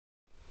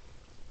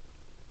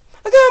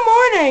Good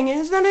morning,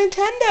 it's the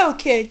Nintendo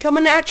Kid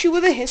coming at you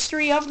with a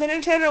history of the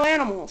Nintendo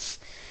animals.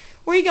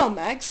 Where you going,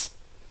 Mags?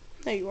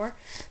 There you are.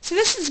 So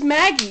this is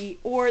Maggie,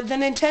 or the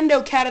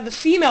Nintendo cat of the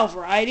female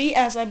variety,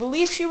 as I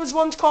believe she was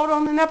once called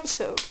on an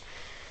episode.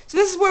 So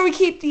this is where we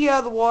keep the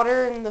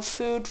water and the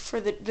food for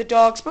the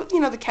dogs, but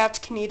the cats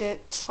can eat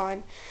it, it's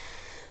fine.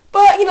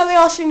 But they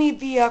also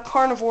need the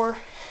carnivore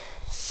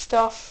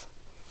stuff.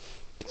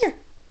 Here,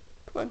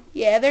 come on.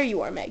 Yeah, there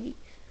you are, Maggie.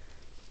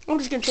 I'm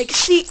just gonna take a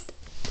seat.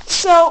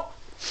 So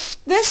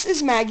this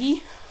is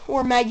Maggie,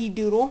 or Maggie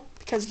Doodle,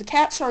 because the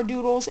cats are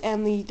doodles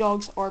and the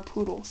dogs are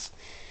poodles.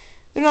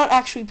 They're not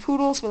actually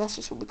poodles, but that's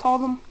just what we call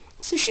them.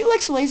 So she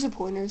likes laser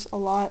pointers a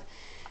lot,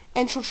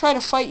 and she'll try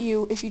to fight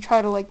you if you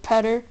try to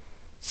pet her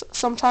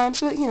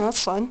sometimes, but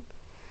it's fun.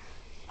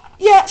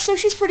 Yeah, so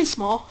she's pretty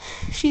small.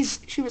 She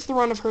was the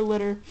run of her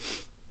litter.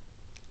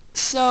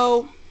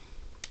 So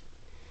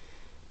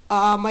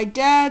my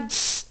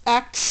dad's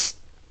ex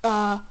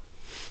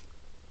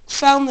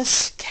found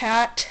this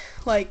cat,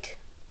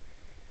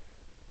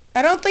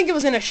 I don't think it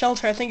was in a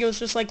shelter. I think it was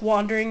just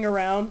wandering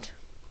around.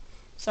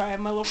 Sorry, I have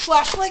my little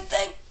flashlight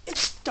thing.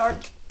 It's dark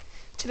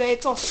today.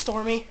 It's all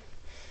stormy.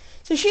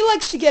 So she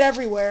likes to get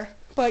everywhere.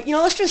 But,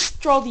 let's just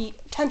draw the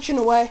attention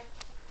away.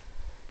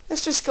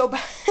 Let's just go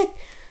back.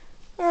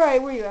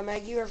 Alright, where you at,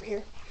 Maggie? You're over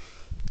here.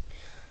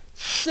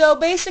 So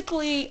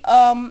basically,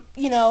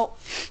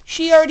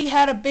 she already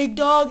had a big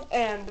dog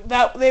and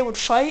that they would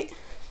fight.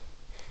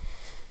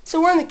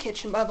 So we're in the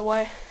kitchen, by the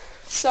way.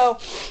 So,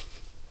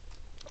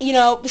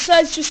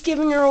 besides just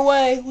giving her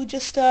away, we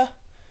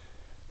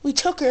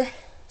took her.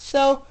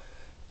 So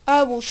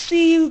I will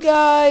see you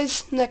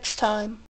guys next time.